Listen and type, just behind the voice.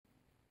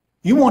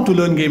You want to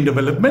learn game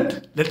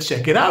development? Let's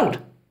check it out.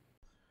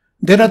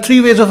 There are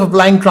three ways of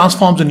applying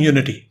transforms in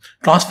Unity.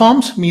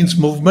 Transforms means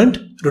movement,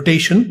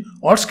 rotation,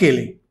 or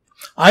scaling.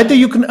 Either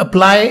you can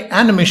apply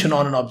animation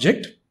on an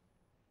object,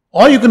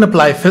 or you can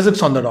apply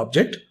physics on that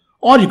object,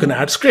 or you can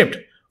add script.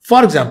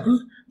 For example,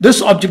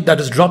 this object that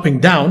is dropping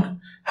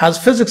down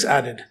has physics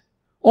added,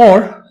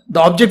 or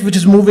the object which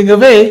is moving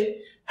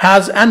away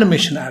has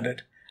animation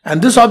added,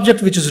 and this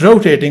object which is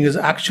rotating is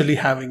actually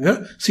having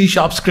a C#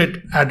 script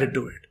added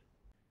to it.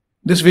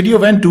 This video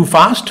went too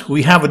fast.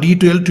 We have a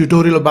detailed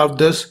tutorial about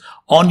this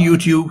on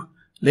YouTube,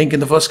 link in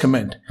the first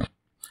comment.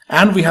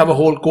 And we have a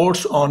whole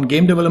course on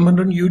game development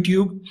on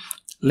YouTube,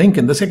 link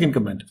in the second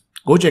comment.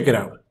 Go check it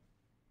out.